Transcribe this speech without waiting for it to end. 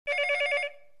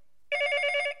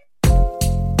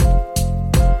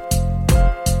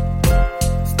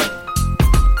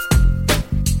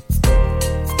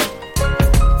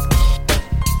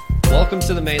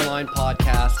to the Mainline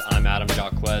Podcast. I'm Adam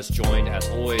Jacquez, joined as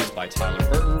always by Tyler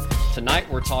Burton. Tonight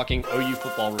we're talking OU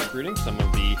football recruiting, some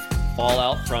of the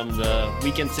fallout from the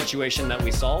weekend situation that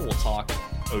we saw. We'll talk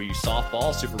OU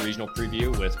softball, super regional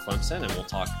preview with Clemson, and we'll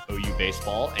talk OU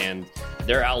baseball and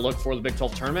their outlook for the Big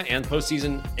 12 tournament and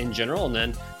postseason in general. And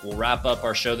then we'll wrap up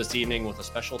our show this evening with a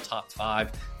special top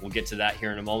five. We'll get to that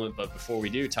here in a moment. But before we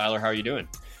do, Tyler, how are you doing?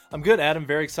 I'm good, Adam.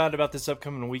 Very excited about this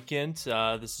upcoming weekend.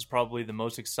 This is probably the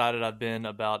most excited I've been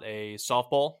about a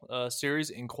softball series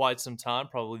in quite some time.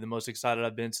 Probably the most excited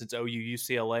I've been since OU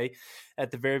UCLA at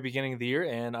the very beginning of the year.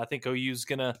 And I think OU is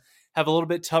going to have a little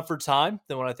bit tougher time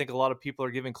than what I think a lot of people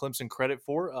are giving Clemson credit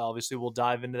for. Obviously, we'll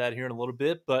dive into that here in a little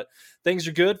bit, but things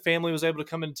are good. Family was able to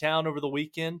come into town over the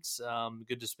weekend.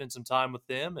 Good to spend some time with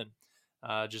them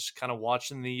and just kind of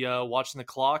watching the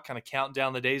clock, kind of counting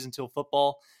down the days until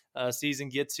football season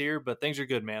gets here. But things are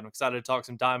good, man. I'm excited to talk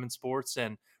some Diamond sports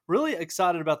and really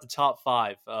excited about the top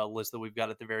five list that we've got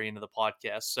at the very end of the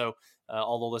podcast. So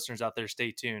all the listeners out there,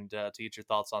 stay tuned to get your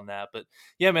thoughts on that. But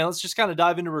yeah, man, let's just kind of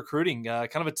dive into recruiting.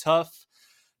 Kind of a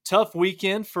tough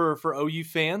weekend for OU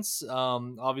fans.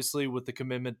 Obviously with the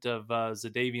commitment of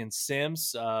Za'Davian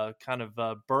Sims,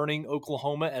 burning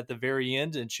Oklahoma at the very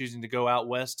end and choosing to go out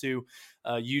west to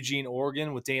Eugene,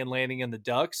 Oregon with Dan Lanning and the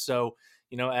Ducks. So,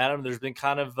 you know, Adam, there's been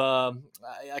kind of,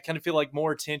 I kind of feel like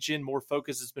more attention, more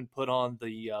focus has been put on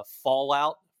the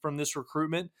fallout from this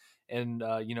recruitment and,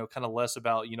 kind of less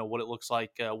about, what it looks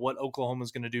like, what Oklahoma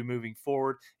is going to do moving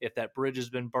forward, if that bridge has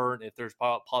been burnt, if there's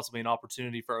possibly an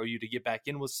opportunity for OU to get back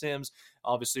in with Sims,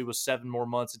 obviously with 7 more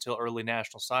months until early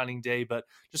National Signing Day. But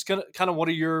just kind of what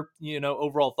are your,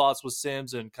 overall thoughts with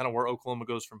Sims and kind of where Oklahoma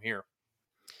goes from here?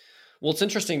 Well, it's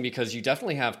interesting because you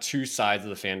definitely have two sides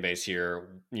of the fan base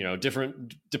here,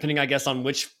 different depending, I guess, on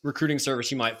which recruiting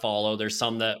service you might follow. There's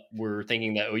some that were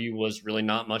thinking that OU was really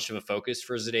not much of a focus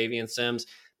for Za'Davian Sims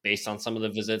based on some of the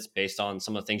visits, based on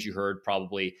some of the things you heard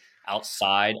probably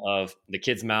outside of the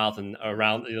kid's mouth and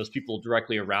around those people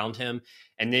directly around him.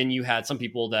 And then you had some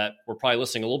people that were probably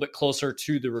listening a little bit closer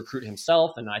to the recruit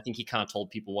himself. And I think he kind of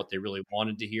told people what they really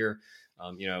wanted to hear.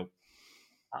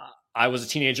 I was a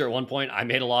teenager at one point. I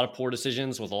made a lot of poor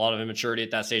decisions with a lot of immaturity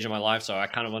at that stage of my life. So I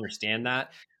kind of understand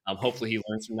that. Hopefully he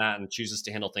learns from that and chooses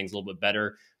to handle things a little bit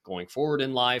better going forward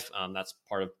in life. That's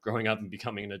part of growing up and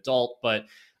becoming an adult. But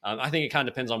I think it kind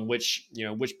of depends on which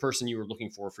person you were looking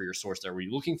for your source there. Were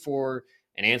you looking for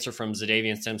an answer from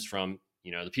Za'Davian Sims from,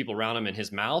 the people around him in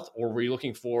his mouth, or were you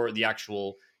looking for the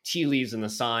actual tea leaves and the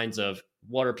signs of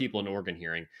what are people in Oregon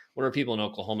hearing? What are people in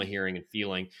Oklahoma hearing and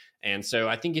feeling? And so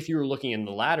I think if you were looking in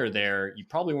the latter there, you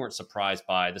probably weren't surprised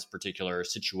by this particular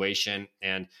situation.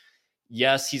 And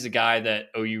yes, he's a guy that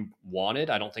OU wanted.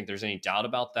 I don't think there's any doubt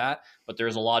about that, but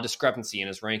there's a lot of discrepancy in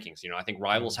his rankings. I think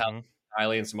Rivals have him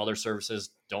highly and some other services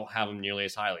don't have him nearly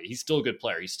as highly. He's still a good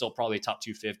player. He's still probably a top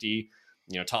 250,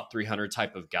 top 300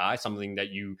 type of guy, something that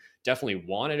you definitely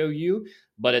want at OU.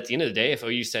 But at the end of the day, if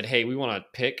OU said, hey, we want to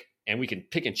pick and we can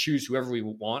pick and choose whoever we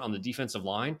want on the defensive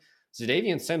line,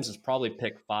 Za'Davian Sims is probably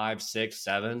pick 5, 6,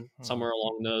 7, somewhere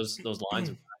along those lines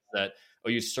of that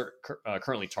OU's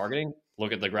currently targeting.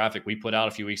 Look at the graphic we put out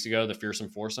a few weeks ago, the Fearsome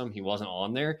Foursome. He wasn't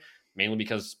on there, mainly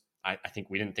because I think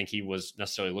we didn't think he was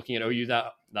necessarily looking at OU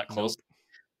that close.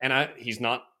 Nope. And he's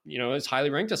not, as highly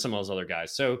ranked as some of those other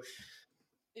guys. So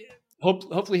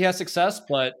hopefully he has success,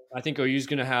 but I think OU is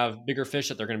going to have bigger fish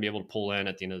that they're going to be able to pull in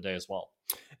at the end of the day as well.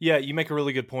 Yeah, you make a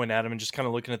really good point, Adam, and just kind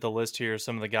of looking at the list here,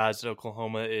 some of the guys that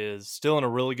Oklahoma is still in a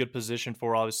really good position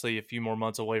for, obviously a few more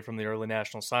months away from the early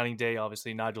National Signing Day.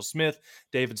 Obviously, Nigel Smith,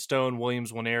 David Stone,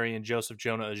 Williams Nwaneri, and Joseph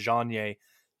Jonah Ajanye.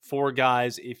 4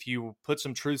 guys, if you put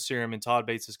some truth serum in Todd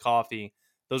Bates' coffee,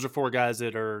 those are 4 guys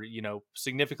that are,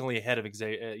 significantly ahead of,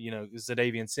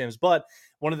 Za'Davian Sims. But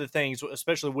one of the things,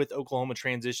 especially with Oklahoma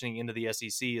transitioning into the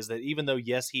SEC, is that even though,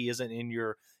 yes, he isn't in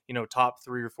your, top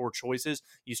 3 or 4 choices,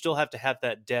 you still have to have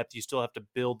that depth. You still have to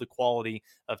build the quality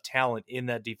of talent in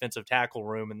that defensive tackle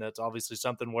room. And that's obviously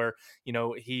something where, I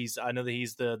know that he's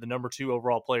the number 2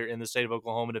 overall player in the state of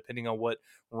Oklahoma, depending on what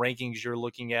rankings you're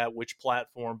looking at, which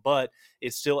platform, but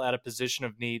it's still at a position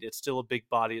of need. It's still a big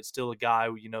body. It's still a guy,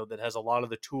 that has a lot of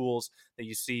the tools that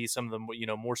you see some of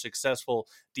the, more successful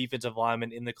defensive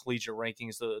linemen in the collegiate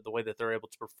rankings, the way that they're able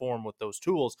to perform with those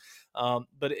tools.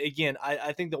 But again,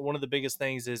 I think that one of the biggest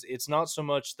things is it's not so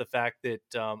much the fact that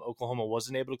Oklahoma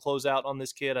wasn't able to close out on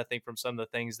this kid. I think from some of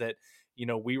the things that,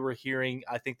 we were hearing,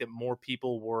 I think that more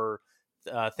people were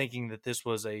thinking that this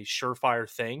was a surefire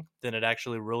thing than it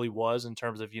actually really was in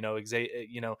terms of,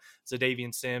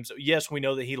 Za'Davian Sims. Yes, we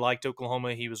know that he liked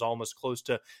Oklahoma. He was almost close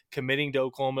to committing to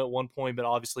Oklahoma at one point, but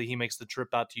obviously he makes the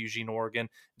trip out to Eugene, Oregon.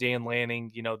 Dan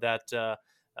Lanning,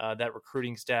 that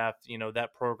recruiting staff,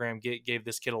 that program gave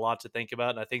this kid a lot to think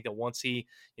about. And I think that once he,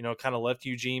 kind of left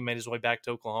Eugene, made his way back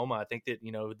to Oklahoma, I think that,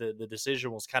 the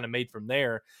decision was kind of made from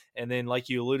there. And then, like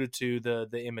you alluded to,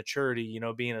 the immaturity,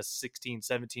 being a 16,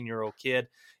 17-year-old kid,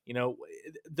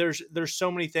 there's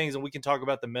so many things, and we can talk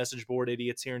about the message board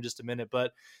idiots here in just a minute,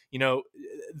 but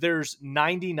there's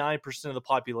 99% of the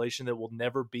population that will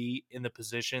never be in the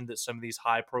position that some of these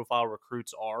high profile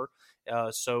recruits are.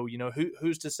 So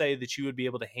who's to say that you would be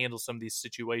able to handle some of these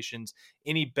situations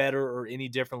any better or any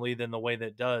differently than the way that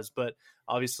it does? But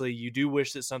obviously you do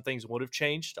wish that some things would have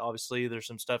changed. Obviously there's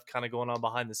some stuff kind of going on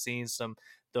behind the scenes, some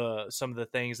of the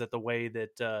things that the way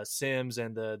that Sims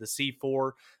and the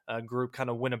C4 group kind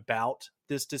of went about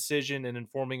this decision and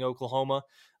informing Oklahoma.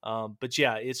 But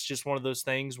yeah, it's just one of those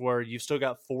things where you've still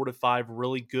got 4 to 5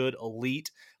 really good,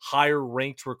 elite, higher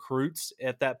ranked recruits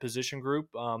at that position group.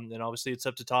 And obviously it's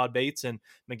up to Todd Bates and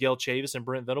Miguel Chavis and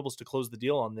Brent Venables to close the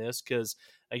deal on this. Cause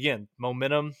again,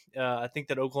 momentum, I think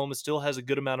that Oklahoma still has a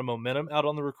good amount of momentum out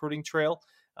on the recruiting trail.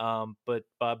 But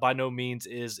by no means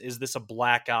is this a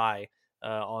black eye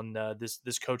on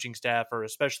this coaching staff, or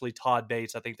especially Todd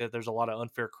Bates. I think that there's a lot of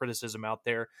unfair criticism out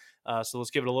there. So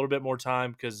let's give it a little bit more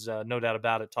time, because no doubt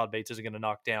about it, Todd Bates isn't going to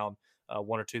knock down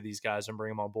 1 or 2 of these guys and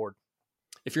bring them on board.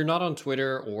 If you're not on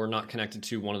Twitter or not connected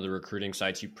to one of the recruiting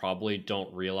sites, you probably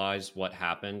don't realize what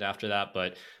happened after that.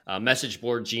 But Message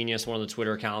Board Genius, one of the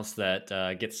Twitter accounts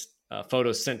that gets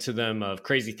photos sent to them of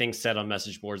crazy things said on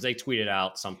message boards, they tweeted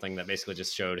out something that basically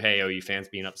just showed, hey, OU fans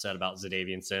being upset about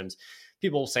Za'Davian Sims.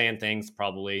 People saying things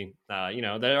probably,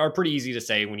 that are pretty easy to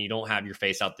say when you don't have your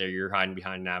face out there. You're hiding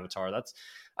behind an avatar.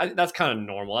 That's kind of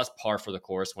normal. That's par for the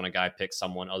course when a guy picks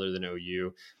someone other than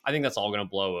OU. I think that's all going to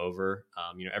blow over.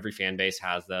 Every fan base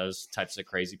has those types of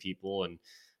crazy people. And,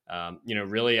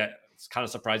 really, it's kind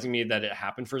of surprising me that it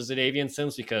happened for Za'Davian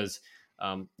Sims, because,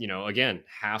 again,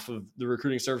 half of the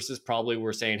recruiting services probably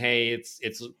were saying, hey,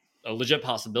 it's a legit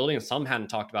possibility. And some hadn't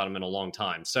talked about him in a long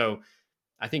time. So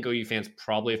I think OU fans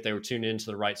probably, if they were tuned into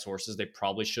the right sources, they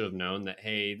probably should have known that,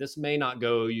 hey, this may not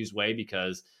go OU's way,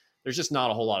 because there's just not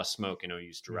a whole lot of smoke in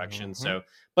OU's direction. Mm-hmm. So,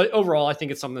 but overall, I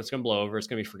think it's something that's going to blow over. It's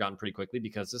going to be forgotten pretty quickly,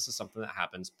 because this is something that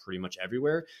happens pretty much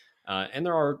everywhere. And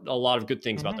there are a lot of good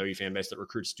things about the OU fan base that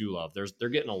recruits do love. They're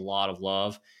getting a lot of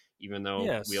love, even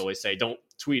though we always say don't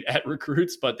tweet at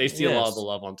recruits, but they see a lot of the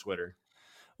love on Twitter.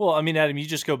 Well, I mean, Adam, you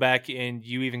just go back and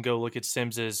you even go look at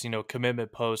Sims's,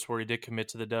 commitment post where he did commit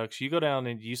to the Ducks. You go down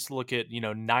and you look at,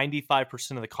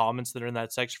 95% of the comments that are in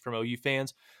that section from OU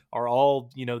fans are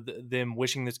all, them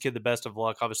wishing this kid the best of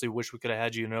luck. Obviously, wish we could have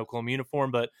had you in an Oklahoma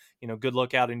uniform, but, good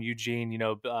luck out in Eugene,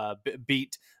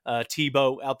 beat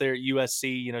Tebow out there at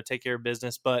USC, take care of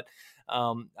business. But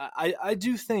I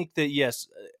do think that, yes,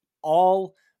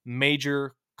 all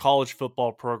major college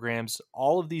football programs,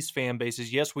 all of these fan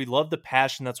bases, yes, we love the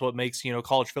passion. That's what makes,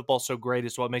 college football so great.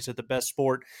 It's what makes it the best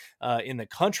sport in the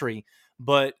country.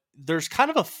 But there's kind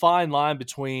of a fine line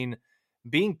between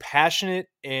being passionate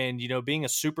and, being a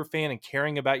super fan and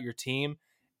caring about your team,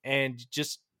 and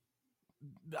just,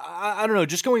 I don't know,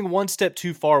 just going one step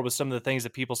too far with some of the things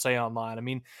that people say online. I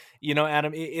mean,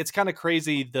 Adam, it's kind of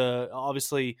crazy.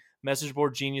 Obviously message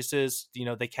board geniuses,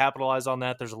 they capitalize on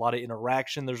that. There's a lot of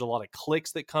interaction. There's a lot of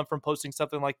clicks that come from posting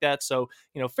something like that. So,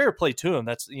 fair play to them.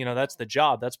 That's, that's the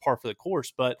job. That's par for the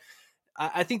course. But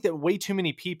I think that way too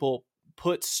many people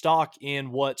put stock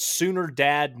in what Sooner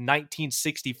Dad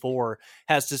 1964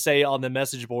 has to say on the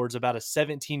message boards about a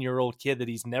 17-year-old kid that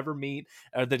he's never met,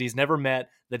 that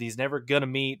he's never going to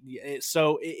meet.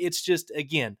 So it's just,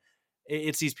 again,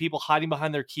 it's these people hiding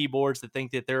behind their keyboards that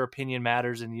think that their opinion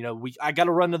matters. And, I got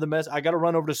to run to I got to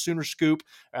run over to Sooner Scoop.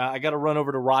 I got to run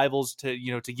over to Rivals to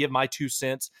give my 2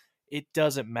 cents. It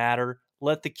doesn't matter.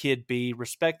 Let the kid be,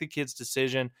 respect the kid's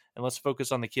decision, and let's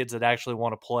focus on the kids that actually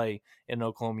want to play in an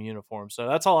Oklahoma uniform. So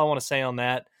that's all I want to say on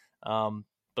that.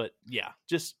 But yeah,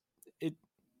 just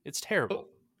it's terrible.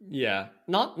 Yeah,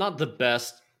 not the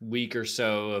best week or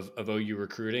so of OU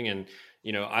recruiting. And,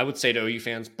 I would say to OU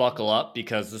fans, buckle up,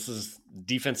 because this is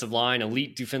defensive line,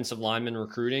 elite defensive lineman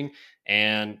recruiting.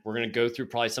 And we're going to go through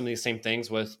probably some of these same things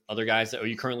with other guys that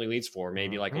OU currently leads for,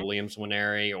 maybe like Williams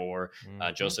Nwaneri or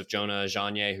Joseph Jonah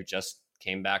Ajanye, who just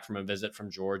came back from a visit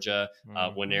from Georgia.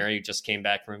 Nwaneri just came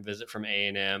back from a visit from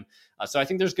A&M. So I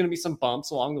think there's going to be some bumps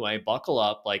along the way. Buckle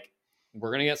up. Like, we're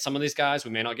going to get some of these guys.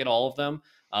 We may not get all of them,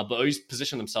 but OU's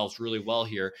positioned themselves really well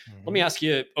here. Let me ask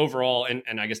you overall,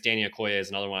 and I guess Danny Okoye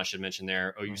is another one I should mention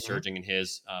there. OU surging in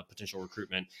his potential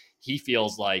recruitment. He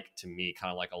feels like, to me, kind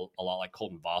of like a lot like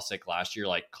Colton Vasek last year.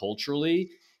 Like,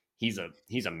 culturally,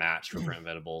 he's a match for Brent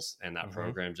Venables and that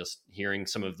program. Just hearing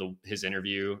some of his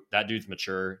interview, that dude's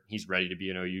mature. He's ready to be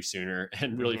an OU Sooner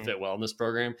and really fit well in this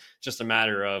program. Just a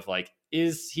matter of like,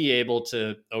 is he able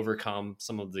to overcome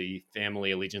some of the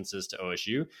family allegiances to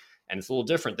OSU? And it's a little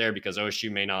different there because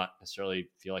OSU may not necessarily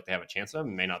feel like they have a chance of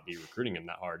him, may not be recruiting him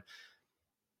that hard.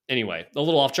 Anyway, a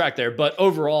little off track there, but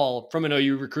overall, from an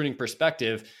OU recruiting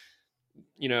perspective,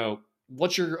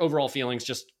 what's your overall feelings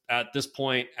just at this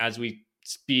point as we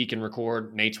speak and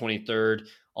record May 23rd?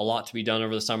 A lot to be done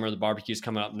over the summer. The barbecue's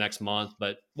coming up next month,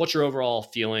 but what's your overall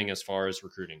feeling as far as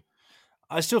recruiting?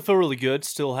 I still feel really good.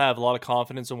 Still have a lot of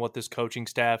confidence in what this coaching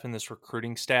staff and this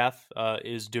recruiting staff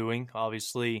is doing.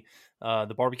 Obviously,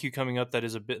 the barbecue coming up, that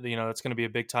is a bit, it's going to be a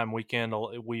big time weekend.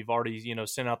 We've already,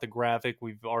 sent out the graphic.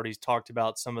 We've already talked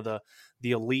about some of the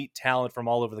elite talent from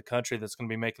all over the country that's going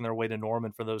to be making their way to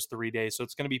Norman for those 3 days. So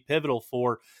it's going to be pivotal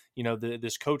for,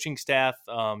 this coaching staff.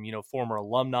 Former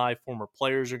alumni, former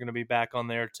players are going to be back on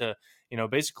there to,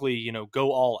 basically,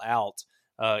 go all out.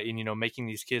 In making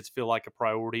these kids feel like a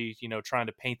priority, trying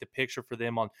to paint the picture for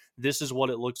them on this is what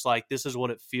it looks like, this is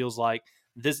what it feels like,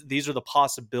 these are the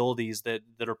possibilities that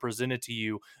are presented to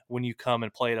you when you come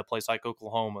and play at a place like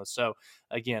Oklahoma. So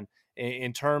again,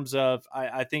 in terms of,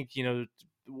 I think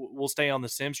we'll stay on the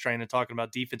Sims train and talking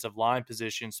about defensive line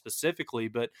position specifically,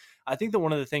 but I think that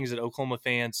one of the things that Oklahoma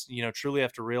fans truly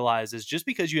have to realize is just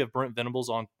because you have Brent Venables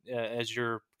on as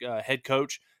your head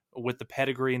coach, with the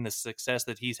pedigree and the success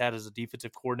that he's had as a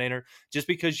defensive coordinator, just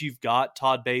because you've got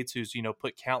Todd Bates, who's,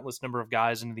 put countless number of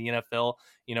guys into the NFL,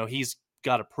 he's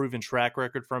got a proven track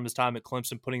record from his time at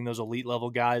Clemson, putting those elite level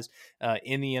guys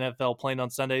in the NFL playing on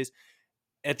Sundays.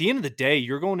 At the end of the day,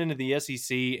 you're going into the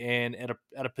SEC and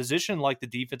at a position like the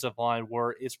defensive line,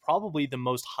 where it's probably the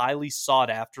most highly sought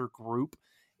after group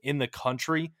in the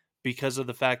country, because of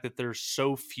the fact that there's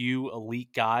so few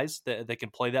elite guys that can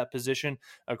play that position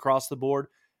across the board.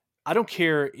 I don't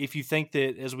care if you think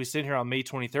that as we sit here on May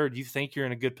 23rd, you think you're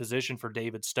in a good position for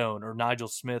David Stone or Nigel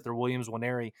Smith or Williams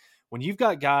Nwaneri. When you've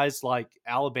got guys like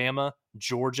Alabama,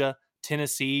 Georgia,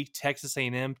 Tennessee, Texas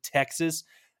A&M, Texas,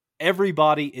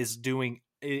 everybody is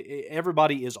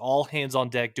all hands on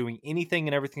deck doing anything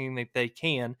and everything that they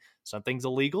can. Some things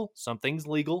illegal, some things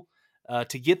legal,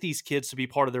 to get these kids to be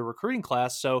part of their recruiting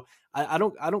class. So I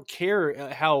don't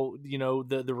care how,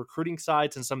 the recruiting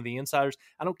sites and some of the insiders,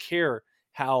 I don't care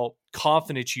how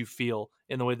confident you feel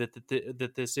in the way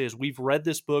that this is. We've read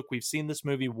this book. We've seen this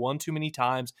movie one too many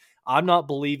times. I'm not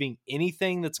believing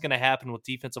anything that's going to happen with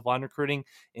defensive line recruiting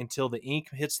until the ink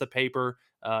hits the paper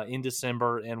in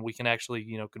December, and we can actually,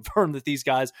 confirm that these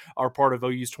guys are part of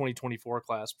OU's 2024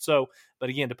 class. So, but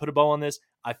again, to put a bow on this,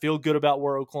 I feel good about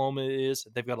where Oklahoma is.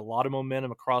 They've got a lot of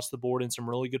momentum across the board in some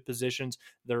really good positions.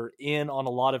 They're in on a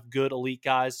lot of good elite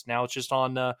guys. Now it's just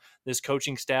on this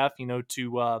coaching staff,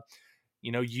 to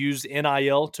use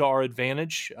NIL to our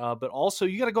advantage. But also,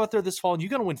 you got to go out there this fall and you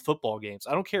got to win football games.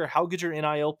 I don't care how good your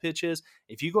NIL pitch is.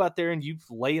 If you go out there and you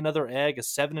lay another egg, a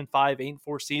 7-5,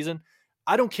 8-4 season,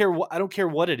 I don't care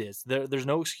what it is. There's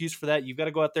no excuse for that. You've got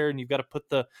to go out there and you've got to put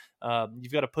the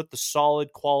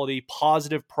solid quality,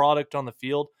 positive product on the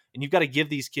field, and you've got to give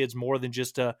these kids more than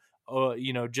just a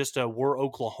we're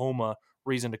Oklahoma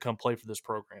reason to come play for this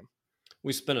program.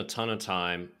 We spent a ton of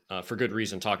time, for good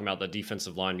reason, talking about the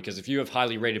defensive line, because if you have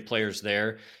highly rated players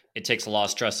there, it takes a lot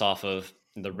of stress off of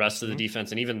the rest of the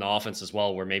defense and even the offense as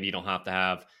well, where maybe you don't have to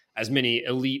have as many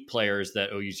elite players that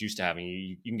OU's used to having.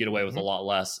 You can get away with a lot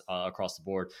less across the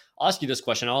board. I'll ask you this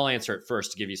question. I'll answer it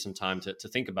first to give you some time to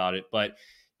think about it. But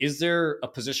is there a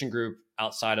position group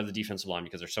outside of the defensive line,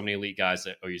 because there's so many elite guys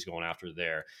that OU's going after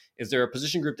there? Is there a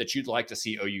position group that you'd like to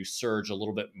see OU surge a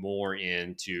little bit more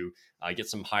in to get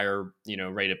some higher,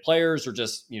 rated players, or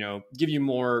just, give you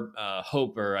more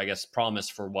hope or I guess promise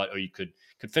for what OU could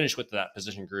finish with that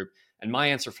position group? And my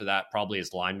answer for that probably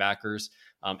is linebackers.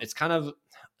 It's kind of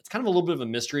a little bit of a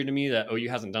mystery to me that OU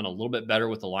hasn't done a little bit better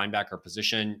with the linebacker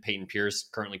position. Peyton Pierce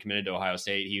currently committed to Ohio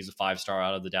State. He's a 5-star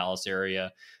out of the Dallas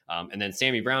area. And then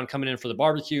Sammy Brown coming in for the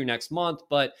barbecue next month.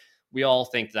 But we all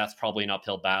think that's probably an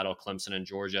uphill battle. Clemson and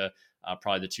Georgia,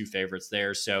 probably the two favorites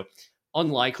there. So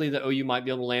unlikely that OU might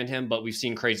be able to land him, but we've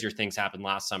seen crazier things happen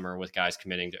last summer with guys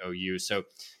committing to OU. So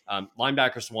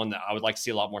linebackers one that I would like to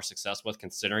see a lot more success with,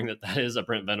 considering that is a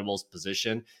Brent Venables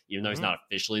position, even though he's not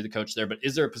officially the coach there. But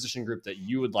is there a position group that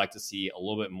you would like to see a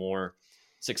little bit more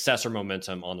success or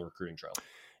momentum on the recruiting trail?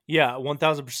 Yeah,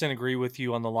 1000% agree with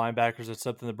you on the linebackers. It's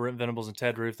something that Brent Venables and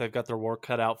Ted Roof, they've got their work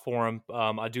cut out for them.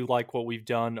 I do like what we've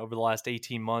done over the last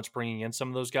 18 months, bringing in some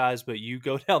of those guys, but you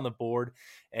go down the board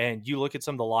and you look at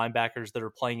some of the linebackers that are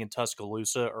playing in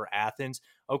Tuscaloosa or Athens.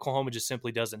 Oklahoma just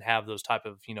simply doesn't have those type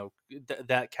of,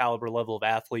 that caliber level of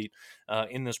athlete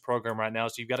in this program right now.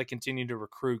 So you've got to continue to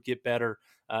recruit, get better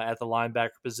at the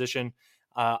linebacker position.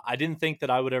 I didn't think that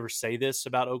I would ever say this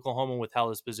about Oklahoma with how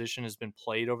this position has been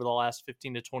played over the last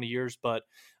 15 to 20 years, but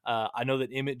I know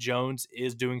that Emmett Jones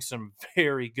is doing some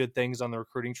very good things on the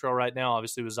recruiting trail right now.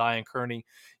 Obviously, with Zion Kearney,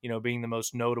 being the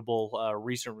most notable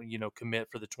recent, commit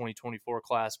for the 2024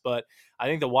 class. But I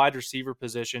think the wide receiver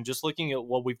position, just looking at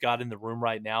what we've got in the room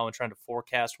right now and trying to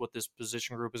forecast what this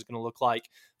position group is going to look like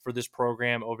for this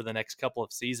program over the next couple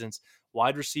of seasons,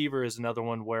 wide receiver is another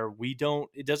one where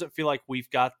it doesn't feel like we've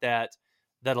got that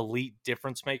elite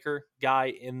difference maker guy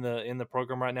in the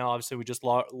program right now. Obviously, we just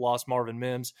lost Marvin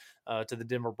Mims to the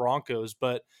Denver Broncos,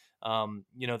 but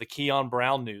the Keon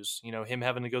Brown news, him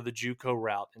having to go the JUCO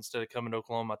route instead of coming to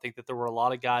Oklahoma. I think that there were a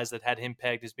lot of guys that had him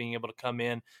pegged as being able to come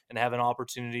in and have an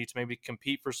opportunity to maybe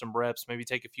compete for some reps, maybe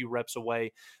take a few reps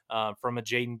away from a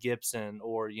Jaden Gibson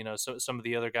or, some of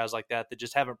the other guys like that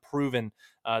just haven't proven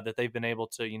that they've been able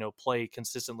to, play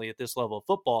consistently at this level of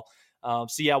football.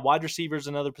 Wide receiver is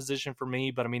another position for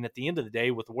me. But I mean, at the end of the day,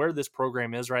 with where this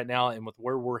program is right now and with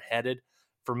where we're headed,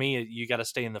 for me, you got to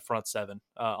stay in the front seven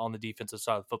on the defensive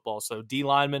side of the football. So D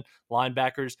linemen,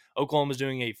 linebackers, Oklahoma's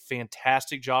doing a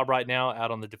fantastic job right now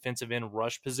out on the defensive end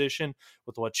rush position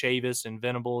with what Chavis and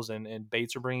Venables and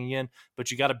Bates are bringing in. But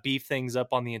you got to beef things up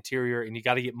on the interior, and you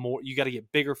got to get more. You got to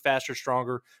get bigger, faster,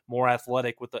 stronger, more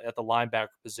athletic at the linebacker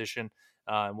position,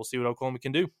 and we'll see what Oklahoma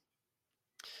can do.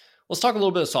 Let's talk a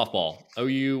little bit of softball.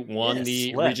 OU won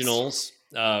the let's. regionals.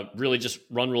 Really just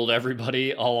run ruled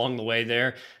everybody all along the way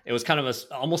there. It was kind of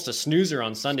almost a snoozer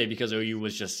on Sunday because OU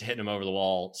was just hitting them over the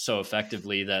wall so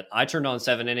effectively that I turned on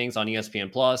 7 innings on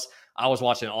ESPN Plus. I was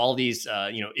watching all these,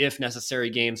 if necessary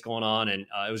games going on, and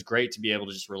it was great to be able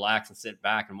to just relax and sit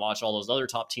back and watch all those other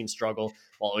top teams struggle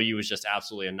while OU was just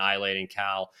absolutely annihilating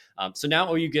Cal. So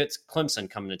now OU gets Clemson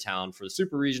coming to town for the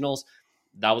Super Regionals.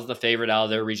 That was the favorite out of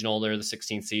their regional. They're the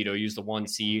 16th seed. OU's the 1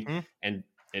 seed. Mm-hmm. And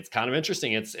it's kind of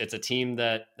interesting. It's a team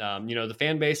that, the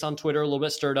fan base on Twitter a little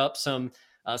bit stirred up some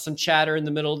chatter in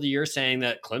the middle of the year saying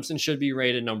that Clemson should be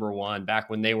rated number 1 back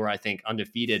when they were, I think,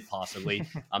 undefeated possibly.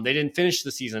 They didn't finish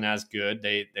the season as good.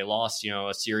 They lost,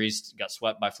 a series, got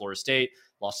swept by Florida State,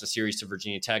 lost a series to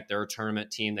Virginia Tech, their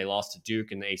tournament team. They lost to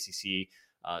Duke in the ACC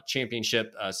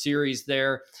championship series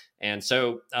there. And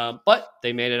so, but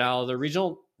they made it out of the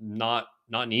regional, not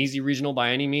an easy regional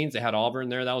by any means. They had Auburn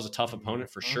there. That was a tough opponent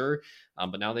for sure.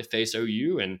 But now they face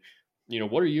OU. And,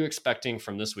 what are you expecting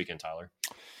from this weekend, Tyler?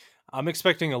 I'm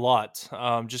expecting a lot.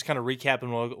 Just kind of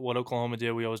recapping what Oklahoma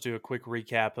did. We always do a quick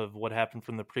recap of what happened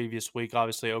from the previous week.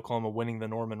 Obviously, Oklahoma winning the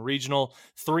Norman Regional,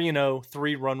 3-0,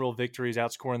 3 run rule victories,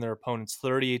 outscoring their opponents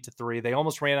 38-3. They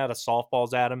almost ran out of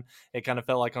softballs at them. It kind of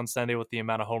felt like on Sunday with the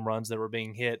amount of home runs that were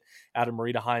being hit out of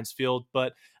Marita Hines Field.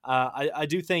 But I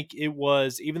do think it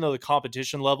was, even though the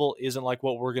competition level isn't like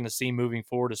what we're going to see moving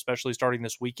forward, especially starting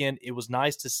this weekend, it was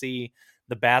nice to see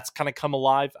the bats kind of come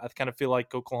alive. I kind of feel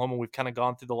like Oklahoma, we've kind of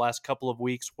gone through the last couple of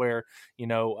weeks where,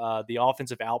 the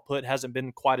offensive output hasn't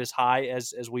been quite as high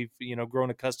as we've,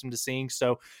 grown accustomed to seeing.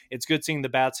 So it's good seeing the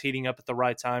bats heating up at the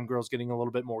right time, girls getting a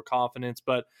little bit more confidence.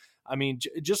 But I mean,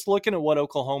 just looking at what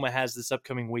Oklahoma has this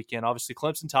upcoming weekend, obviously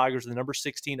Clemson Tigers, the number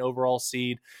 16 overall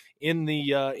seed in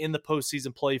the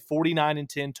postseason play,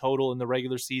 49-10 total in the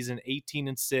regular season,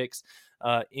 18-6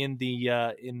 in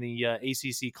the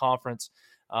ACC conference.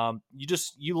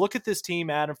 You look at this team,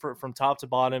 Adam, from top to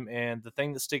bottom, and the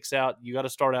thing that sticks out, you got to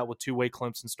start out with two-way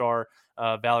Clemson star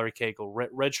Valerie Cagle,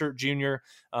 redshirt junior.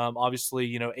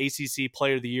 Obviously, ACC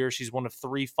Player of the Year. She's one of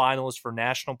 3 finalists for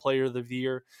National Player of the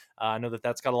Year. I know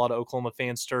that's got a lot of Oklahoma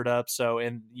fans stirred up. So,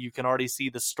 and you can already see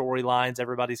the storylines.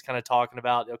 Everybody's kind of talking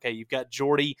about, okay, you've got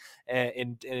Jordy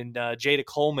and Jada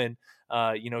Coleman,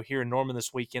 here in Norman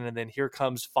this weekend, and then here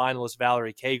comes finalist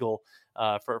Valerie Cagle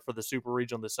for the Super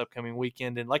Regional this upcoming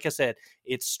weekend. And like I said,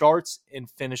 it starts and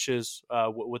finishes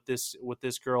with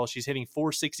this girl. She's hitting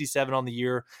 .467 on the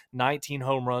year, 19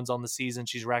 home runs on the season.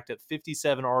 She's racked at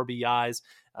 57 RBIs,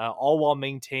 all while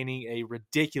maintaining a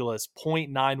ridiculous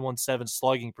 .917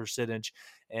 slugging percentage.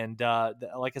 And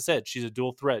like I said, she's a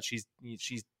dual threat. She's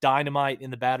dynamite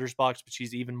in the batter's box, but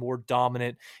she's even more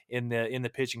dominant in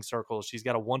the pitching circle. She's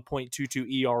got a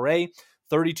 1.22 ERA,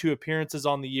 32 appearances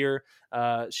on the year.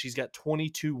 She's got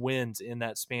 22 wins in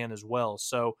that span as well.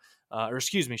 So,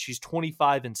 she's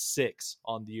 25-6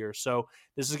 on the year. So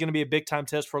this is going to be a big time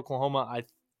test for Oklahoma. I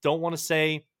don't want to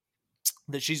say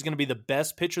that she's going to be the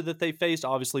best pitcher that they faced.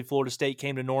 Obviously, Florida State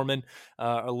came to Norman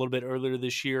a little bit earlier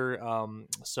this year.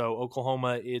 So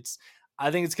Oklahoma, I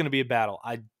think it's going to be a battle.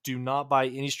 I do not, by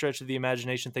any stretch of the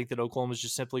imagination, think that Oklahoma is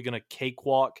just simply going to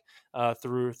cakewalk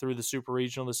through the Super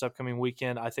Regional this upcoming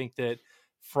weekend. I think that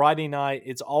Friday night,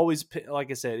 it's always,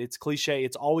 like I said, it's cliche.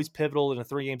 It's always pivotal in a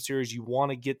 3-game series. You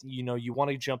want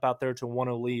to jump out there to a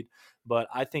 1-0 lead. But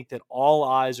I think that all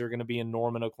eyes are going to be in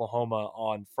Norman, Oklahoma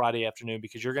on Friday afternoon,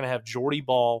 because you're going to have Jordy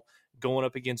Ball going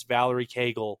up against Valerie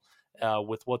Cagle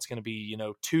with what's going to be,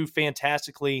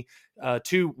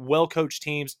 two well-coached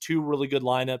teams, two really good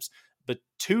lineups, but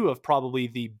two of probably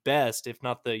the best, if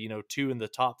not the, two in the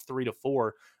top 3 to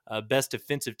 4 best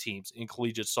defensive teams in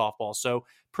collegiate softball. So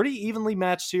pretty evenly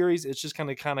matched series. It's just going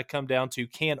to kind of come down to,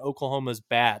 can Oklahoma's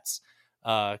bats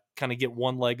kind of get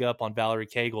one leg up on Valerie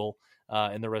Cagle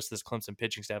and the rest of this Clemson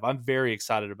pitching staff. I'm very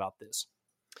excited about this.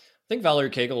 I think Valerie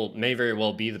Cagle may very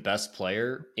well be the best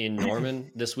player in Norman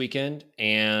this weekend,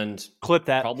 and clip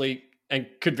that probably, and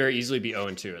could very easily be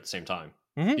 0-2 at the same time.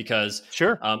 Mm-hmm. Because,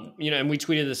 sure. And we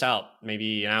tweeted this out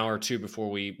maybe an hour or two before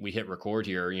we hit record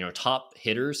here, top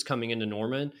hitters coming into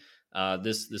Norman,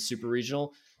 this Super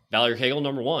Regional, Valerie Cagle,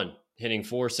 number 1, hitting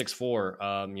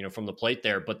 .464, from the plate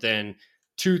there. But then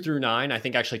 2 through 9, I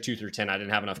think actually 2 through 10, I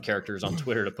didn't have enough characters on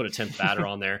Twitter to put a 10th batter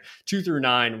on there. 2 through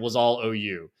 9 was all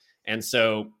OU. And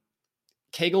so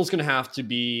Cagle's going to have to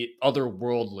be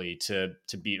otherworldly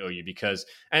to beat OU, because,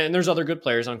 and there's other good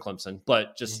players on Clemson,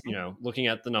 but just, looking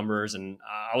at the numbers, and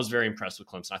I was very impressed with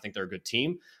Clemson. I think they're a good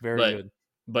team. Very good.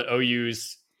 But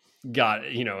OU's got,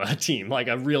 a team, like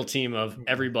a real team of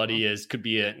everybody could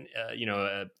be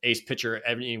a ace pitcher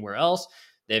anywhere else.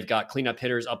 They've got cleanup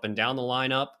hitters up and down the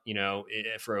lineup,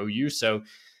 for OU. So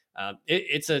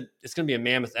it's going to be a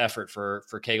mammoth effort for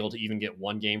Cagle to even get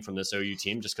one game from this OU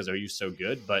team, just because OU's so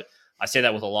good. But I say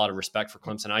that with a lot of respect for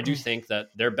Clemson. I do think that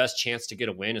their best chance to get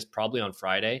a win is probably on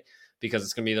Friday, because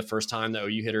it's going to be the first time the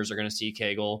OU hitters are going to see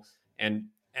Cagle. And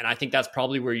I think that's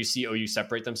probably where you see OU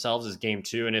separate themselves, is game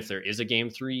 2. And if there is a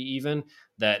game 3 even,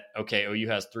 that, okay, OU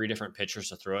has 3 different pitchers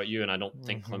to throw at you. And I don't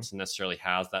think Clemson necessarily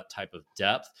has that type of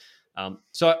depth.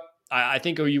 So I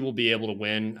think OU will be able to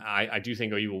win. I do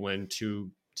think OU will win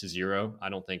 2-0. I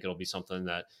don't think it'll be something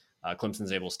that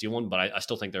Clemson's able to steal one, but I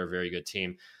still think they're a very good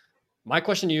team. My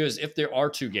question to you is, if there are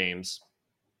 2 games,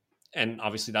 and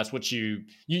obviously that's what you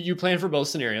plan for both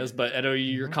scenarios, but at OU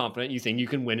you're confident, you think you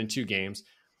can win in 2 games.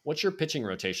 What's your pitching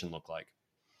rotation look like?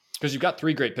 Because you've got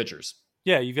 3 great pitchers.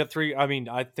 Yeah, you've got 3. I mean,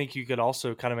 I think you could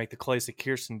also kind of make the case that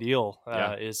Kirsten Deal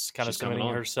is kind of cementing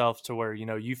herself to where,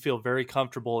 you feel very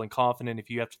comfortable and confident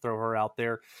if you have to throw her out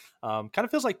there. Kind of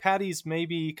feels like Patty's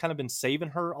maybe kind of been saving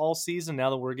her all season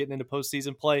now that we're getting into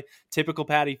postseason play. Typical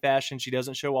Patty fashion. She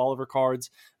doesn't show all of her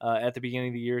cards at the beginning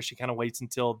of the year. She kind of waits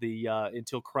until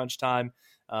until crunch time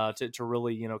to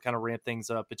really, kind of ramp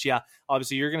things up. But yeah,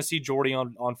 obviously you're going to see Jordy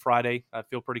on Friday. I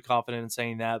feel pretty confident in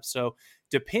saying that. So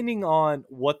depending on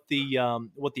what the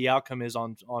outcome is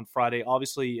on Friday,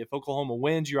 obviously if Oklahoma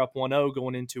wins, you're up 1-0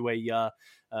 going into a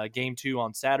game 2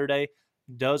 on Saturday.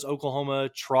 Does Oklahoma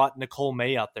trot Nicole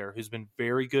May out there, who's been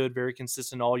very good, very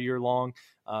consistent all year long?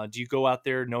 Do you go out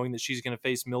there knowing that she's going to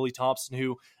face Millie Thompson,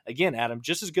 who, again, Adam,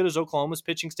 just as good as Oklahoma's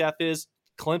pitching staff is,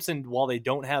 Clemson, while they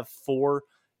don't have 4,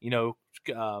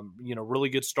 really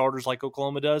good starters like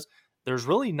Oklahoma does, there's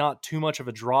really not too much of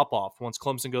a drop-off once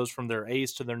Clemson goes from their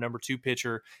ace to their number 2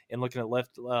 pitcher. And looking at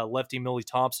lefty Millie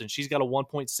Thompson, she's got a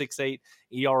 1.68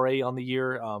 ERA on the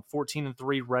year,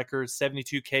 14-3 record,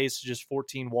 72 Ks to just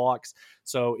 14 walks.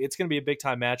 So it's going to be a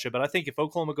big-time matchup. But I think if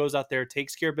Oklahoma goes out there,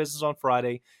 takes care of business on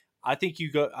Friday, I think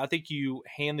you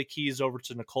hand the keys over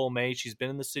to Nicole May. She's been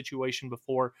in this situation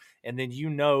before. And then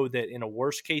that in a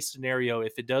worst-case scenario,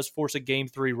 if it does force a Game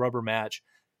 3 rubber match,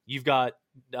 you've got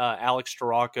Alex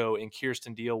Storako and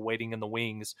Kirsten Deal waiting in the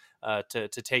wings to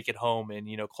take it home and,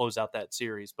 close out that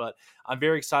series. But I'm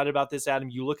very excited about this, Adam.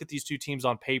 You look at these 2 teams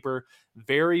on paper,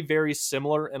 very, very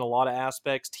similar in a lot of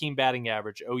aspects. Team batting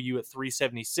average, OU at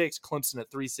 376, Clemson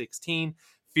at 316.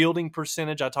 Fielding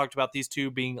percentage, I talked about these 2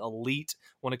 being elite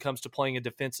when it comes to playing a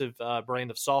defensive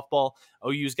brand of softball.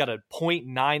 OU's got a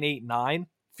 .989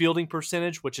 fielding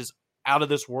percentage, which is out of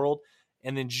this world.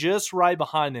 And then just right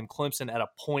behind them, Clemson at a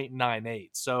 .98.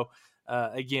 So,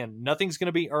 again, nothing's going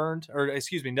to be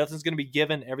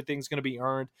given. Everything's going to be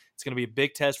earned. It's going to be a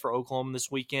big test for Oklahoma this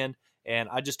weekend. And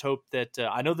I just hope that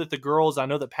I know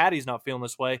that Patty's not feeling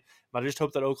this way, but I just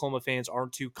hope that Oklahoma fans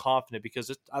aren't too confident,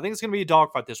 because I think it's going to be a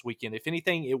dogfight this weekend. If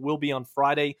anything, it will be on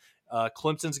Friday.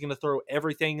 Clemson's going to throw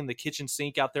everything in the kitchen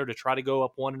sink out there to try to go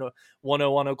up 1-0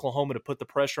 on Oklahoma to put the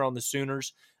pressure on the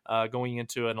Sooners going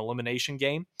into an elimination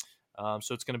game.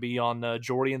 So it's going to be on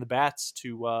Jordy and the Bats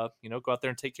to go out there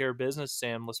and take care of business,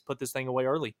 and let's put this thing away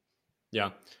early.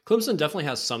 Yeah. Clemson definitely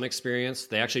has some experience.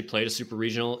 They actually played a super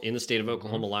regional in the state of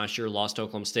Oklahoma last year, lost to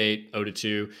Oklahoma State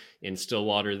 0-2 in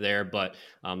Stillwater there. But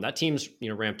that team's,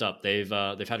 ramped up. They've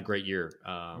had a great year.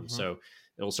 So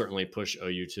it'll certainly push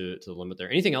OU to the limit there.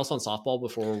 Anything else on softball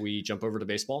before we jump over to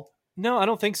baseball? No, I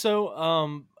don't think so.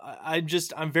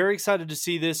 I'm very excited to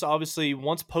see this. Obviously,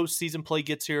 once postseason play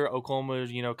gets here, Oklahoma,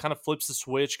 kind of flips the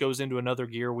switch, goes into another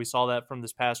gear. We saw that from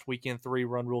this past weekend, 3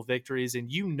 run rule victories. And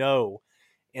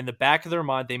in the back of their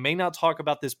mind, they may not talk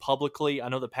about this publicly. I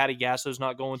know that Patty Gasso's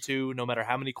not going to, no matter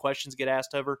how many questions get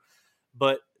asked of her.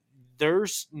 But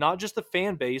there's not just the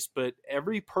fan base, but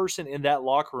every person in that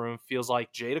locker room feels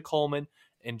like Jada Coleman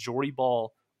and Jordy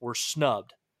Ball were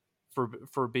snubbed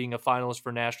for being a finalist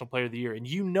for National Player of the Year. And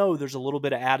there's a little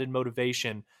bit of added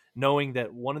motivation knowing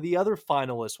that one of the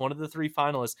 3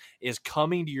 finalists is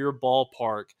coming to your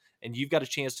ballpark, and you've got a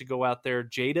chance to go out there,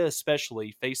 Jada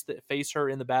especially, face her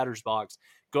in the batter's box.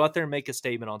 Go out there and make a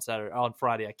statement on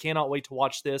Friday. I cannot wait to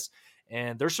watch this.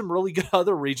 And there's some really good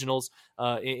other regionals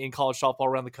in college softball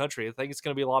around the country. I think it's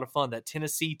going to be a lot of fun. That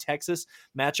Tennessee-Texas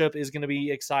matchup is going to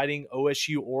be exciting.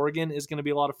 OSU-Oregon is going to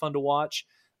be a lot of fun to watch.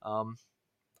 I'm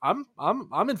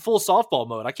in full softball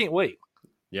mode. I can't wait.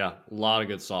 Yeah, a lot of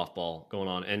good softball going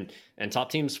on, and top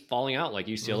teams falling out like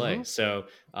UCLA. So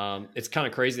it's kind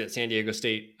of crazy that San Diego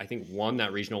State, I think, won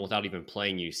that regional without even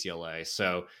playing UCLA.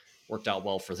 So worked out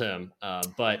well for them.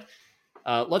 But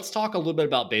let's talk a little bit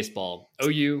about baseball.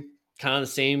 OU, kind of the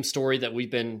same story that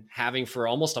we've been having for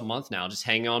almost a month now, just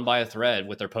hanging on by a thread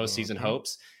with their postseason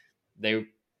hopes.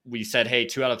 We said, hey,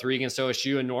 2 out of 3 against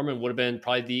OSU and Norman would have been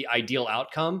probably the ideal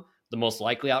outcome, the most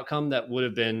likely outcome that would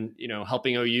have been,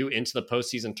 helping OU into the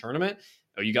postseason tournament.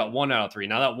 OU got 1 out of 3.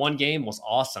 Now that one game was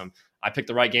awesome. I picked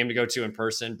the right game to go to in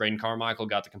person. Braden Carmichael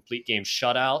got the complete game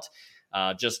shutout.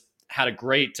 Just had a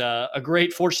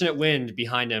great fortunate wind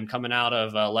behind him coming out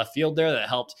of left field there that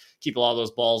helped keep a lot of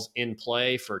those balls in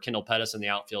play for Kendall Pettis in the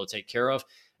outfield to take care of.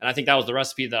 And I think that was the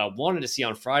recipe that I wanted to see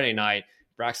on Friday night.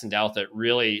 Braxton Douthit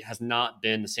really has not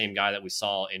been the same guy that we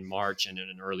saw in March and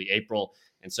in early April.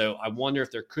 And so I wonder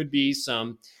if there could be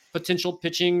some potential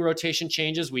pitching rotation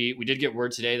changes. We did get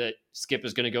word today that Skip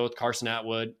is going to go with Carson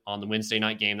Atwood on the Wednesday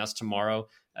night game. That's tomorrow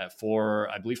at 4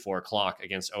 o'clock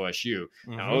against OSU.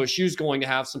 Now, OSU is going to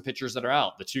have some pitchers that are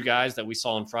out. The 2 guys that we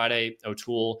saw on Friday,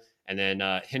 O'Toole and then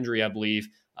Hendry, I believe.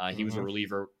 He was a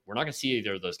reliever. We're not going to see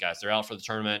either of those guys. They're out for the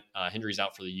tournament. Hendry's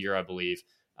out for the year, I believe,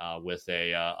 with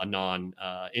a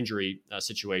non-injury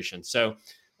situation. So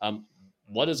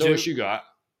what does OSU got?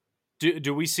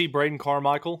 Do we see Braden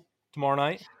Carmichael tomorrow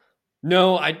night?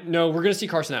 No, we're going to see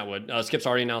Carson Atwood. Skip's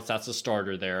already announced that's the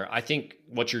starter there. I think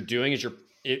what you're doing is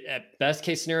at best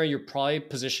case scenario, you're probably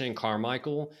positioning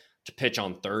Carmichael to pitch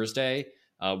on Thursday,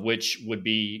 which would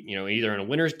be, either in a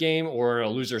winner's game or a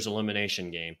loser's elimination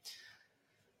game.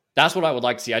 That's what I would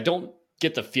like to see. I don't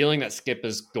get the feeling that Skip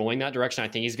is going that direction. I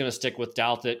think he's going to stick with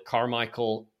Douthit,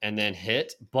 Carmichael, and then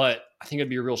hit. But I think it'd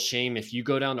be a real shame if you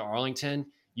go down to Arlington,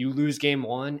 you lose game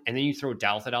 1, and then you throw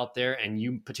Douthit out there and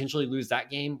you potentially lose that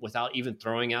game without even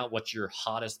throwing out what's your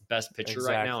hottest, best pitcher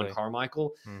right now in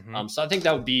Carmichael. So I think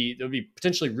that would be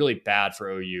potentially really bad for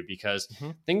OU because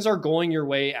things are going your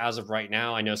way as of right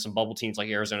now. I know some bubble teams like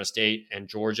Arizona State and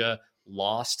Georgia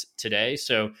lost today.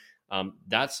 So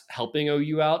that's helping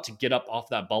OU out to get up off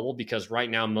that bubble because right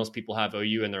now most people have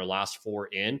OU in their last 4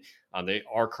 in. They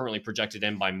are currently projected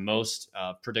in by most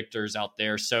predictors out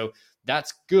there. So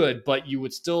that's good, but you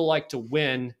would still like to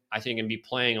win, I think, and be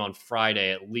playing on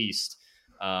Friday at least,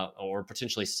 or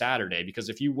potentially Saturday. Because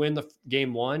if you win the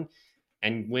game 1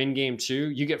 and win game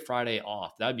 2, you get Friday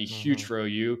off. That'd be huge for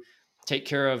OU. Take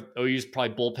care of OU's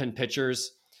probably bullpen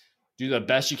pitchers. Do the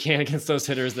best you can against those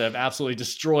hitters that have absolutely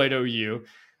destroyed OU.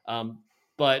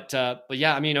 But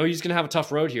yeah, I mean, OU's going to have a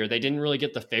tough road here. They didn't really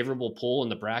get the favorable pull in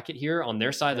the bracket here. On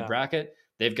their side of the bracket,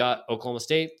 they've got Oklahoma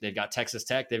State, they've got Texas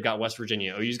Tech, they've got West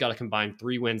Virginia. OU's got to combine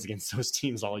 3 wins against those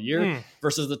teams all year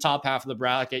versus the top half of the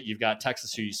bracket. You've got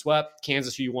Texas, who you swept,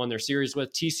 Kansas, who you won their series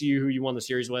with, TCU, who you won the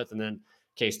series with, and then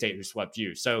K-State, who swept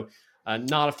you. So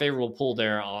not a favorable pull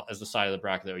there as the side of the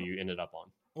bracket that OU ended up on.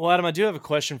 Well, Adam, I do have a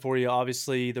question for you.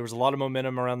 Obviously, there was a lot of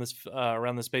momentum around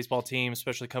this baseball team,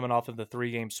 especially coming off of the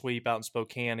 3-game sweep out in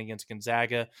Spokane against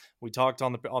Gonzaga. We talked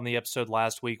on the episode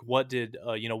last week. What did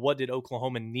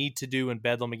Oklahoma need to do in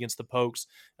Bedlam against the Pokes?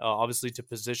 Obviously, to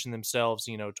position themselves,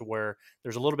 to where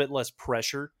there's a little bit less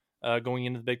pressure going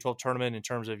into the Big 12 tournament in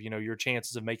terms of your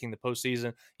chances of making the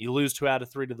postseason. You lose 2 out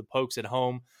of 3 to the Pokes at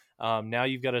home. Now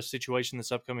you've got a situation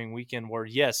this upcoming weekend where,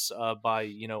 yes,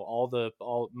 by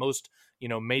most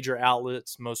major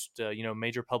outlets, most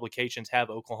major publications have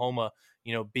Oklahoma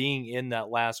being in that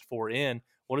last four in.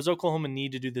 What does Oklahoma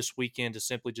need to do this weekend to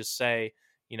simply just say,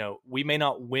 we may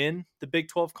not win the Big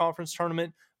 12 conference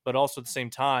tournament, but also at the same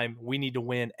time, we need to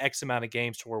win X amount of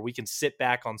games to where we can sit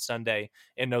back on Sunday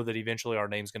and know that eventually our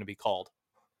name's going to be called?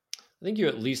 I think you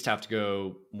at least have to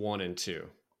go 1-2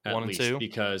 at 1-2. least,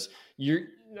 because you're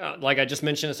like I just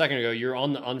mentioned a second ago, you're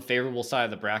on the unfavorable side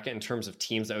of the bracket in terms of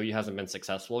teams that OU hasn't been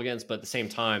successful against. But at the same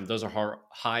time, those are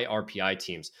high RPI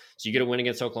teams. So you get a win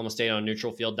against Oklahoma State on a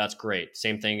neutral field. That's great.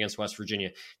 Same thing against West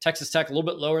Virginia. Texas Tech, a little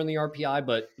bit lower in the RPI,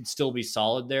 but it'd still be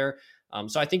solid there.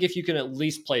 So I think if you can at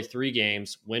least play 3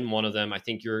 games, win one of them, I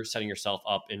think you're setting yourself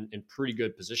up in pretty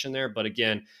good position there. But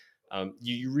again,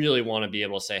 you really want to be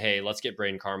able to say, hey, let's get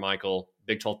Braden Carmichael,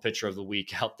 Big 12 pitcher of the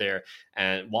week, out there.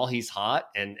 And while he's hot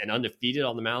and undefeated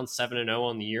on the mound, 7-0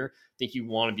 on the year, I think you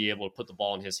want to be able to put the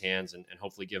ball in his hands and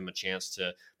hopefully give him a chance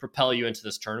to propel you into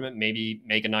this tournament, maybe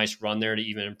make a nice run there to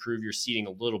even improve your seeding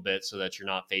a little bit so that you're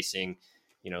not facing,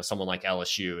 someone like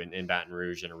LSU in Baton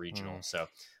Rouge in a regional. So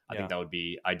I think that would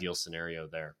be ideal scenario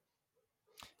there.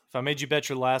 If I made you bet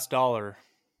your last dollar,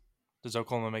 does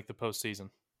Oklahoma make the postseason?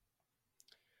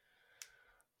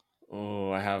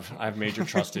 Oh, I have major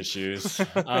trust issues.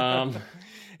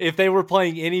 If they were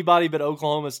playing anybody but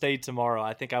Oklahoma State tomorrow,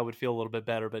 I think I would feel a little bit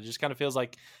better. But it just kind of feels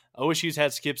like OSU's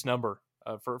had Skip's number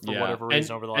for whatever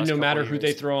reason over the last couple of years. And no matter who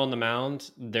they throw on the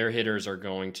mound, their hitters are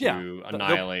going to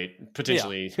annihilate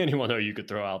potentially anyone who you could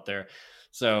throw out there.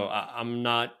 So I'm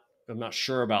not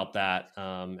sure about that.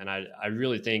 And I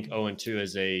really think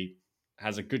 0-2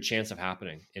 has a good chance of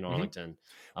happening in Arlington.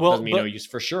 Doesn't mean OU's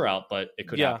for sure out, but it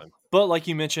could happen. But like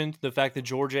you mentioned, the fact that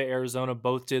Georgia, Arizona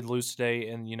both did lose today,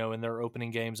 and in their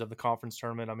opening games of the conference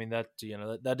tournament, I mean that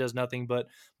does nothing but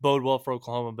bode well for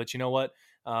Oklahoma. But you know what?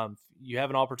 You have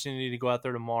an opportunity to go out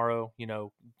there tomorrow.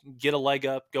 Get a leg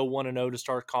up, go 1-0 to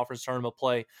start conference tournament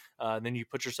play. Then you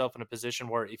put yourself in a position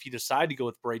where if you decide to go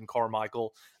with Braden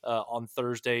Carmichael on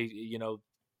Thursday,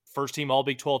 first team All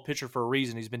Big 12 pitcher for a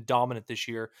reason. He's been dominant this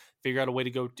year. Figure out a way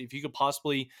to go. If you could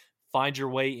possibly find your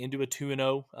way into a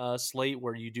 2-0 slate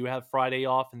where you do have Friday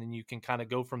off, and then you can kind of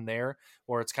go from there,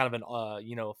 where it's kind of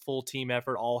an full team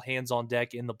effort, all hands on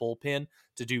deck in the bullpen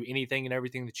to do anything and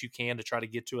everything that you can to try to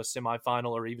get to a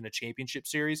semifinal or even a championship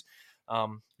series.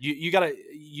 You've got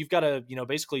to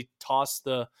basically toss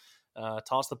the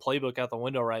playbook out the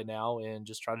window right now and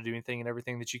just try to do anything and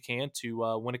everything that you can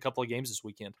to win a couple of games this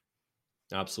weekend.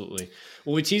 Absolutely.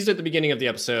 Well, we teased at the beginning of the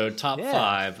episode, top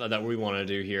 5 that we want to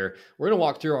do here. We're going to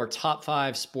walk through our top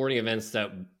 5 sporting events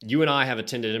that you and I have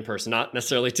attended in person, not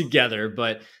necessarily together,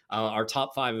 but our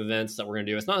top 5 events that we're going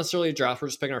to do. It's not necessarily a draft. We're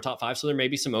just picking our top 5. So there may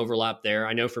be some overlap there.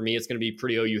 I know for me, it's going to be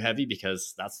pretty OU heavy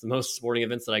because that's the most sporting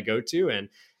events that I go to. And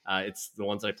it's the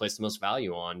ones that I place the most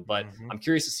value on. But I'm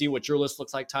curious to see what your list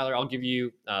looks like, Tyler. I'll give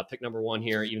you pick number 1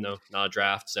 here, even though not a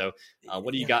draft. So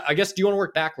what do you got? I guess, do you want to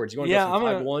work backwards? You want to go from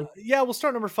 5 to 1? Yeah, we'll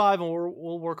start number 5 and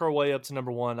we'll work our way up to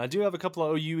number 1. I do have a couple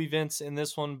of OU events in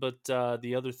this one, but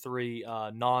the other 3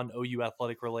 non-OU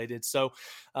athletic related. So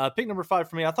pick number 5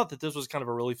 for me, I thought that this was kind of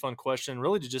a really fun question,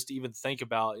 really to just even think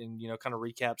about and, kind of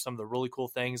recap some of the really cool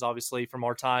things, obviously, from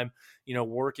our time,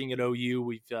 working at OU.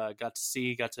 We've got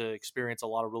to experience a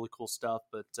lot of really cool stuff,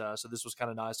 but so this was kind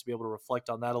of nice to be able to reflect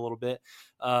on that a little bit.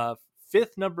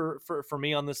 5th number for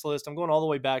me on this list, I'm going all the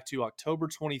way back to October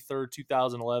 23rd,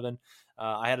 2011.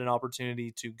 I had an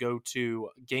opportunity to go to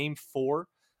Game 4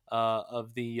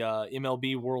 of the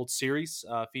MLB World Series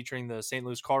featuring the St.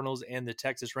 Louis Cardinals and the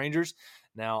Texas Rangers.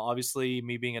 Now, obviously,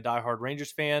 me being a diehard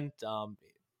Rangers fan,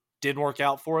 didn't work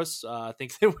out for us. I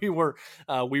think that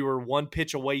we were one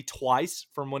pitch away twice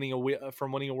from winning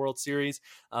a World Series.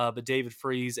 But David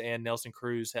Freese and Nelson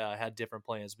Cruz had different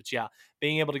plans. But yeah,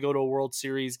 being able to go to a World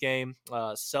Series game,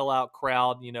 sellout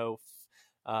crowd,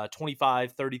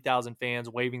 25, 30,000 fans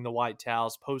waving the white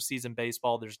towels, postseason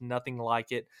baseball. There's nothing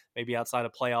like it, maybe outside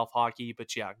of playoff hockey.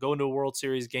 But yeah, going to a World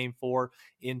Series Game 4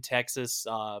 in Texas,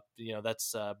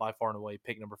 that's by far and away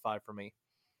pick number 5 for me.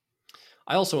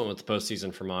 I also went with the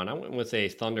postseason for mine. I went with a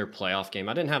Thunder playoff game.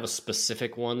 I didn't have a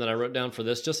specific one that I wrote down for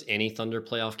this, just any Thunder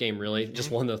playoff game, really.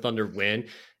 Just one the Thunder win.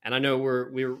 And I know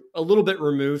we're a little bit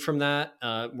removed from that.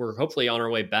 We're hopefully on our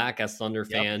way back as Thunder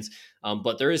fans.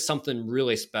 But there is something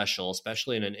really special,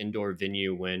 especially in an indoor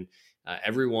venue when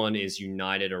everyone is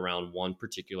united around one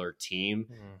particular team.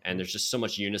 And there's just so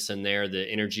much unison there. The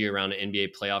energy around an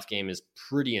NBA playoff game is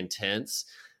pretty intense.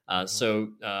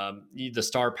 So the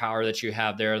star power that you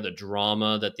have there, the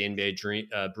drama that the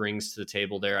NBA brings to the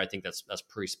table there, I think that's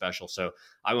pretty special. So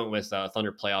I went with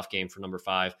Thunder playoff game for number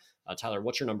 5. Tyler,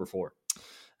 what's your number 4?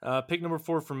 Pick number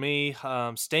 4 for me,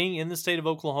 staying in the state of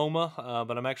Oklahoma,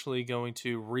 but I'm actually going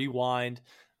to rewind.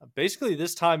 Basically,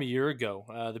 this time a year ago,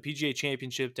 the PGA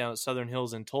Championship down at Southern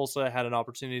Hills in Tulsa, had an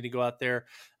opportunity to go out there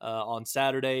on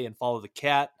Saturday and follow the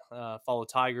cat, follow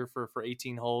Tiger for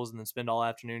 18 holes, and then spend all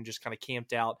afternoon just kind of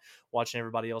camped out, watching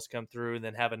everybody else come through, and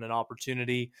then having an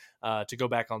opportunity to go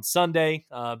back on Sunday,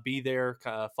 be there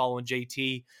following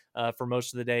JT for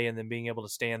most of the day, and then being able to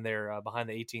stand there behind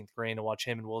the 18th green and watch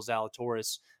him and Will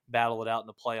Zalatoris battle it out in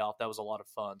the playoff. That was a lot of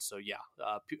fun. So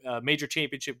yeah, major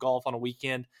championship golf on a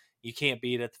weekend. You can't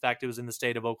beat it. The fact it was in the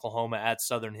state of Oklahoma at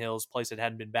Southern Hills, place it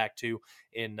hadn't been back to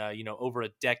in over a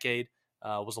decade,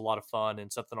 was a lot of fun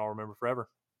and something I'll remember forever.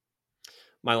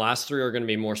 My last 3 are going to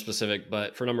be more specific,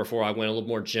 but for number 4, I went a little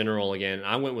more general again.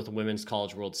 I went with the Women's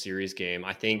College World Series game.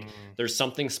 I think there's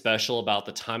something special about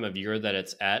the time of year that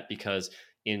it's at, because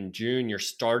in June, you're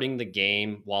starting the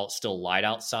game while it's still light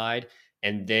outside,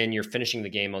 and then you're finishing the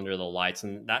game under the lights.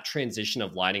 And that transition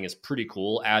of lighting is pretty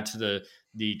cool. Add to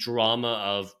the drama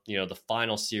of, the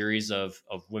final series of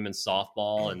women's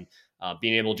softball, and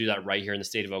being able to do that right here in the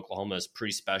state of Oklahoma is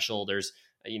pretty special. There's,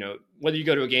 whether you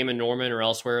go to a game in Norman or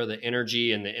elsewhere, the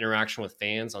energy and the interaction with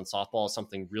fans on softball is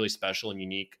something really special and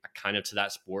unique kind of to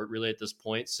that sport really at this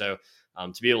point. So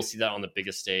to be able to see that on the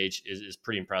biggest stage is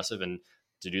pretty impressive. And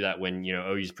to do that when,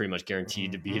 OU's pretty much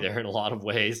guaranteed to be there in a lot of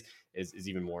ways is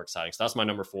even more exciting. So that's my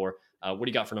number 4. What do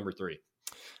you got for number 3?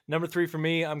 Number 3 for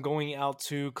me, I'm going out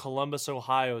to Columbus,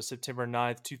 Ohio, September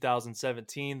 9th,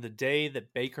 2017, the day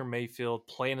that Baker Mayfield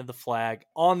planted the flag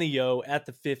on the O at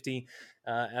the 50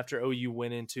 after OU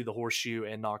went into the Horseshoe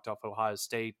and knocked off Ohio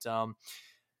State.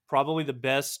 Probably the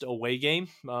best away game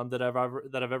that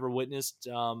I've ever witnessed.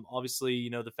 Obviously,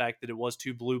 the fact that it was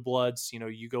 2 blue bloods.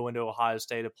 You go into Ohio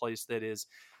State, a place that is,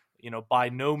 by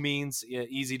no means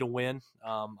easy to win.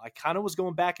 I kind of was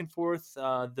going back and forth.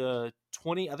 I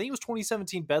think it was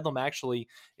 2017 Bedlam. Actually,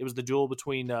 it was the duel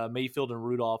between Mayfield and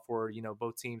Rudolph, where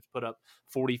both teams put up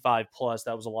 45 plus.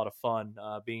 That was a lot of fun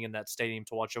being in that stadium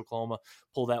to watch Oklahoma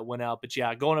pull that win out. But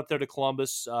yeah, going up there to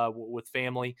Columbus with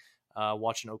family.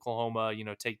 Watching Oklahoma,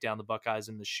 take down the Buckeyes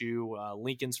in the shoe.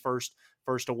 Lincoln's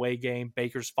first away game,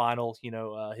 Baker's final,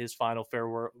 his final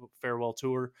farewell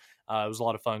tour. It was a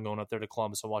lot of fun going up there to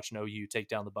Columbus and watching OU take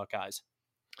down the Buckeyes.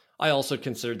 I also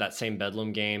considered that same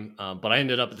Bedlam game, but I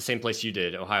ended up at the same place you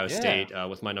did, Ohio State,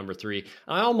 with my number 3.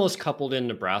 I almost coupled in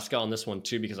Nebraska on this one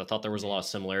too, because I thought there was a lot of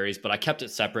similarities, but I kept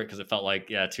it separate because it felt like,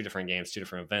 2 different games, 2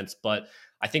 different events. But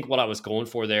I think what I was going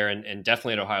for there, and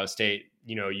definitely at Ohio State,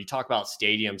 you talk about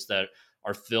stadiums that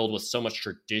are filled with so much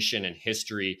tradition and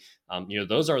history.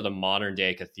 Those are the modern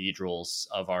day cathedrals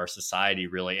of our society,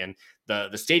 really. And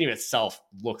the stadium itself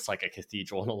looks like a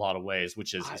cathedral in a lot of ways,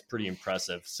 which is pretty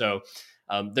impressive. So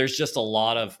there's just a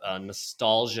lot of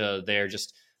nostalgia there,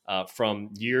 just from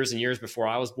years and years before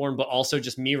I was born, but also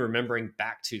just me remembering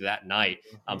back to that night.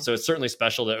 So it's certainly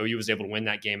special that OU was able to win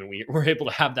that game, and we were able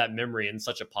to have that memory in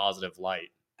such a positive light.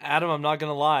 Adam, I'm not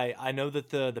going to lie. I know that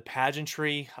the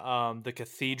pageantry, the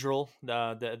cathedral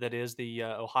that is the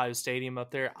Ohio Stadium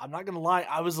up there, I'm not going to lie,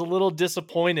 I was a little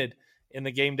disappointed in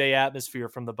the game day atmosphere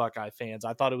from the Buckeye fans.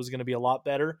 I thought it was going to be a lot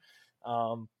better.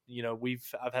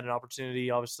 I've had an opportunity,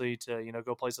 obviously, to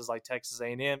go places like Texas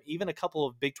A&M, even a couple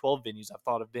of Big 12 venues I've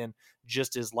thought have been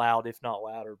just as loud, if not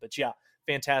louder. But yeah,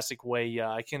 fantastic way.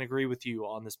 I can agree with you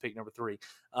on this pick number 3.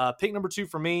 Pick number 2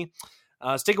 for me.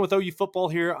 Sticking with OU football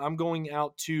here, I'm going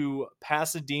out to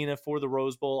Pasadena for the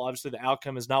Rose Bowl. Obviously, the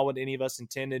outcome is not what any of us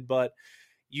intended, but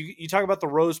you talk about the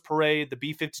Rose Parade, the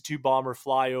B-52 bomber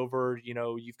flyover.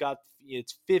 You've got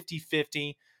it's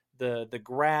 50-50. The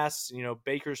grass,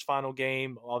 Baker's final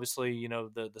game. Obviously,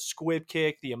 the squib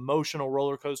kick, the emotional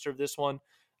roller coaster of this one.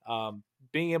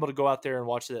 Being able to go out there and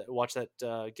watch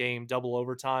that game double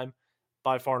overtime.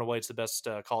 By far and away, it's the best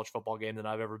college football game that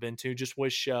I've ever been to. Just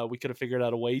wish we could have figured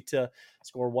out a way to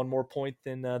score one more point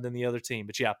than the other team.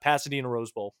 But yeah, Pasadena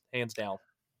Rose Bowl, hands down.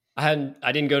 I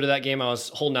didn't go to that game. I was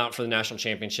holding out for the national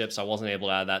championship, so I wasn't able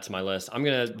to add that to my list. I'm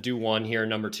going to do one here,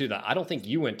 number 2, that I don't think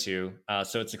you went to,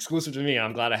 so it's exclusive to me.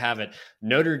 I'm glad I have it.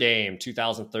 Notre Dame,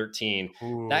 2013.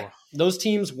 Those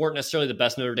teams weren't necessarily the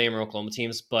best Notre Dame or Oklahoma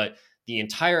teams, but the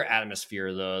entire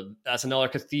atmosphere, that's another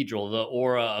cathedral, the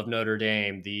aura of Notre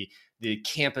Dame, the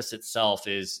campus itself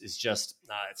is just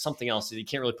it's something else. You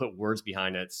can't really put words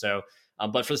behind it. So,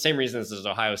 but for the same reasons as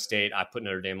Ohio State, I put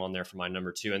Notre Dame on there for my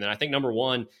number 2. And then I think number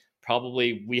 1,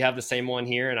 probably we have the same one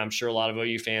here, and I'm sure a lot of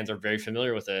OU fans are very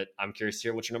familiar with it. I'm curious to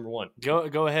hear what's your number one.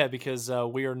 Go ahead, because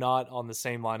we are not on the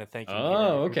same line of thinking.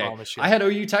 Oh, okay. I had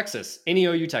OU Texas. Any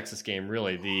OU Texas game,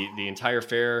 really. The entire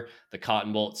fair, the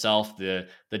Cotton Bowl itself, the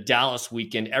Dallas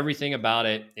weekend, everything about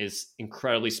it is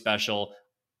incredibly special.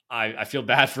 I feel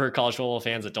bad for college football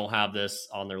fans that don't have this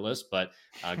on their list, but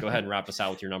go ahead and wrap us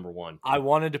out with your number one. I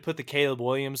wanted to put the Caleb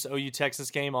Williams OU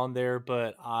Texas game on there,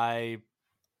 but I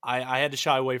had to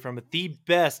shy away from it. The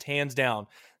best, hands down,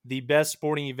 the best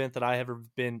sporting event that I've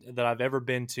ever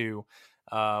been to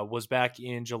was back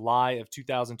in July of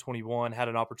 2021. Had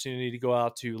an opportunity to go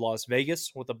out to Las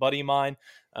Vegas with a buddy of mine.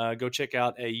 Go check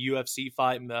out a UFC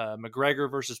fight,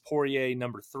 McGregor versus Poirier,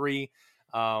 number 3.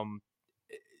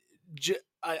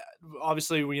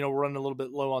 Obviously, we're running a little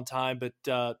bit low on time,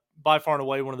 but by far and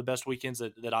away one of the best weekends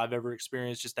that I've ever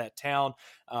experienced. Just that town,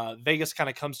 Vegas kind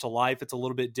of comes to life. It's a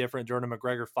little bit different during a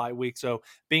McGregor fight week. So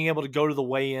being able to go to the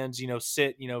weigh-ins,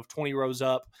 sit 20 rows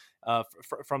up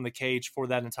from the cage for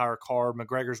that entire card,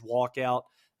 McGregor's walkout.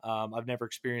 I've never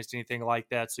experienced anything like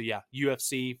that. So yeah,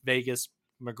 UFC, Vegas,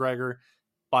 McGregor,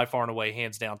 by far and away,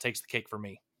 hands down, takes the cake for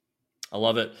me. I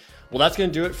love it. Well, that's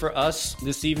going to do it for us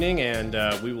this evening,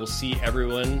 and we will see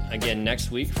everyone again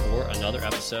next week for another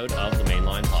episode of the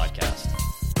Mainline Podcast.